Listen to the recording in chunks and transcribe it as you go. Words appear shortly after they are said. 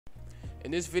In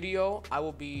this video, I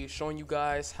will be showing you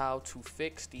guys how to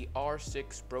fix the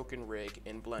R6 broken rig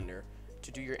in Blender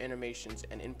to do your animations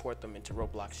and import them into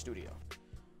Roblox Studio.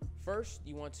 First,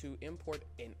 you want to import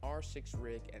an R6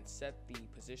 rig and set the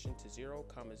position to 0,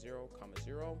 0,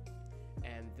 0,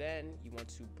 and then you want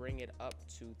to bring it up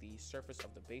to the surface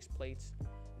of the base plates.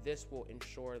 This will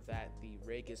ensure that the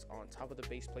rig is on top of the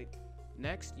base plate.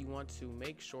 Next, you want to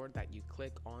make sure that you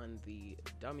click on the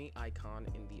dummy icon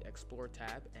in the Explore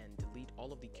tab and delete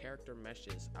all of the character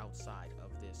meshes outside of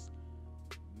this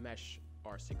mesh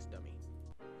R6 dummy.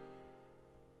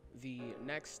 The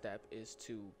next step is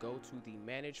to go to the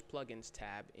Manage Plugins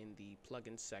tab in the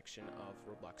Plugins section of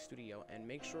Roblox Studio and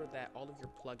make sure that all of your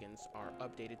plugins are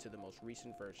updated to the most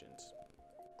recent versions.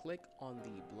 Click on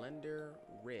the Blender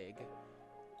Rig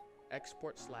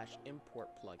Export/Import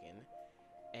plugin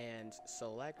and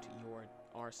select your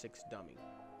R6 dummy.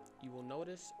 You will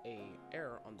notice an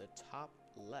error on the top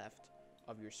left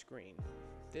of your screen.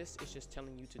 This is just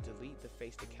telling you to delete the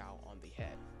face decal on the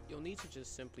head. You'll need to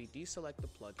just simply deselect the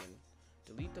plugin,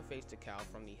 delete the face decal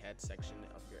from the head section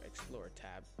of your Explorer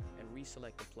tab, and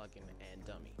reselect the plugin and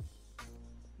dummy.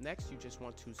 Next, you just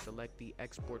want to select the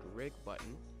Export Rig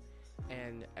button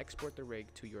and export the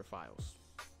rig to your files.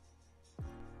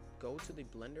 Go to the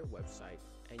Blender website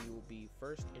and you will be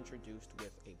first introduced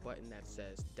with a button that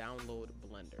says Download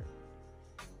Blender.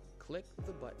 Click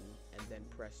the button and then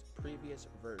press Previous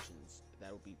Versions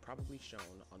that will be probably shown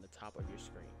on the top of your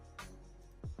screen.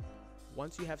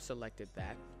 Once you have selected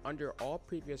that, under All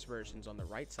Previous Versions on the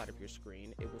right side of your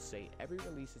screen, it will say every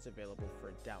release is available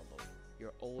for download.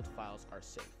 Your old files are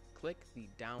safe. Click the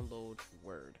Download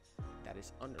word that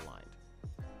is underlined.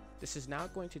 This is now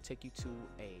going to take you to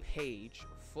a page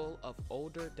full of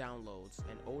older downloads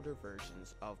and older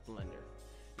versions of Blender.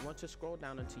 You want to scroll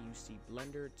down until you see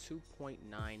Blender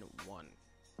 2.91.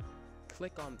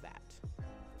 Click on that.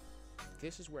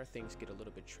 This is where things get a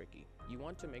little bit tricky. You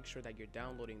want to make sure that you're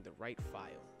downloading the right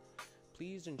file.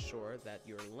 Please ensure that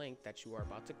your link that you are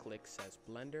about to click says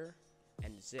Blender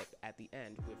and zip at the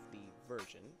end with the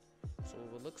version. So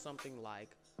it will look something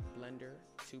like Blender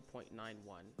 2.91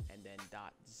 and then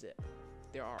 .zip.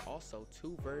 There are also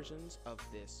two versions of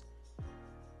this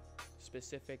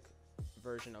specific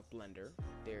version of Blender.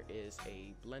 There is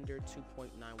a Blender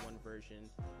 2.91 version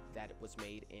that was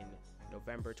made in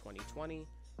November 2020,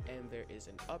 and there is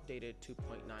an updated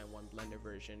 2.91 Blender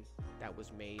version that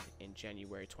was made in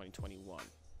January 2021.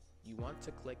 You want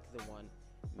to click the one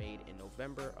made in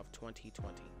November of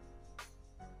 2020.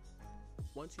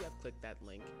 Once you have clicked that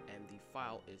link and the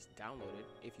file is downloaded,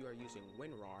 if you are using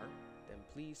WinRAR, then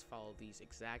please follow these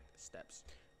exact steps.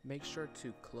 Make sure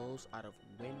to close out of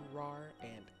WinRAR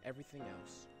and everything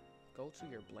else. Go to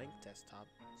your blank desktop,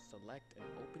 select an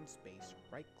open space,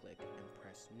 right-click, and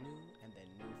press New and then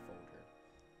New Folder.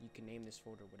 You can name this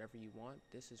folder whatever you want.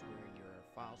 This is where your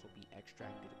files will be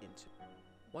extracted into.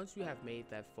 Once you have made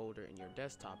that folder in your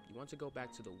desktop, you want to go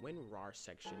back to the WinRAR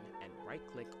section and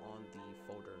right-click on the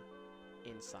folder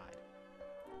inside.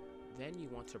 Then you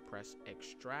want to press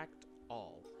Extract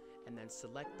All and then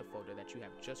select the folder that you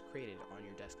have just created on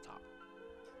your desktop.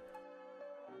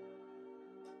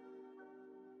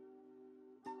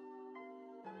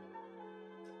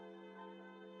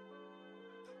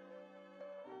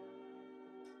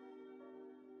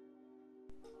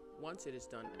 Once it is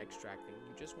done extracting,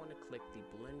 you just want to click the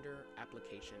Blender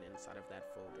application inside of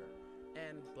that folder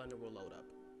and Blender will load up.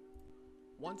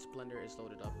 Once Blender is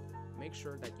loaded up, make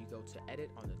sure that you go to Edit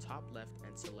on the top left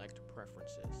and select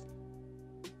Preferences.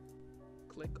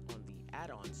 Click on the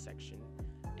Add-ons section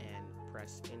and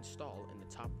press Install in the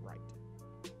top right.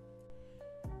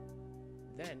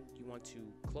 Then you want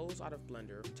to close out of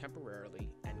Blender temporarily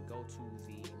and go to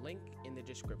the link in the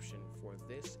description for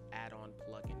this add-on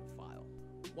plugin file.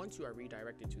 Once you are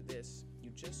redirected to this,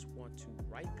 you just want to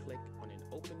right-click on an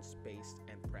open space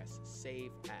and press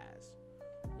Save As.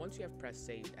 Once you have pressed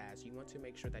Save As, you want to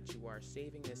make sure that you are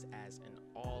saving this as an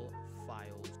all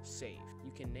files save.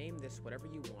 You can name this whatever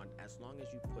you want as long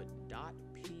as you put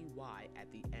 .py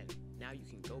at the end. Now you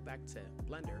can go back to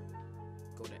Blender,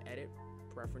 go to Edit,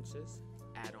 Preferences,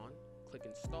 Add-on, click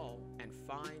Install, and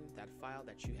find that file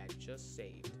that you had just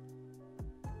saved.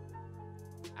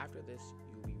 After this,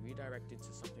 you'll be redirected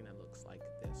to something that looks like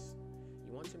this.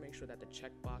 You want to make sure that the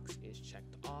checkbox is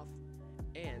checked off,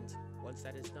 and once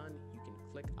that is done, you can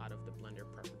click out of the Blender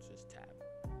Preferences tab.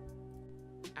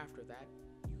 After that,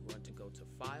 you want to go to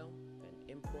File, then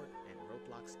Import and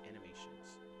Roblox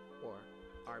Animations, or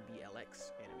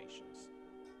RBLX Animations.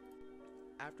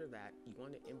 After that, you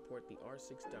want to import the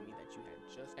R6 dummy that you had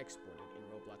just exported in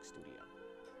Roblox Studio.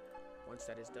 Once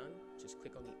that is done, just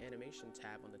click on the Animation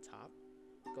tab on the top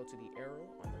go to the arrow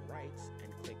on the right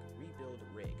and click Rebuild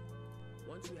Rig.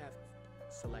 Once you have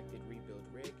selected Rebuild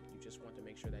Rig, you just want to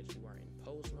make sure that you are in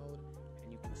pose mode,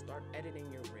 and you can start editing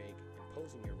your rig and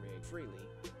posing your rig freely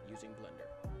using Blender.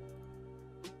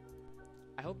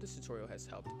 I hope this tutorial has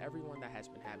helped everyone that has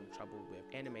been having trouble with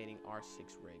animating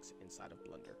R6 rigs inside of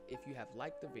Blender. If you have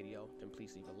liked the video, then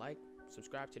please leave a like,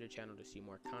 subscribe to the channel to see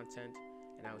more content,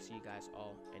 and I will see you guys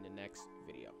all in the next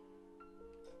video.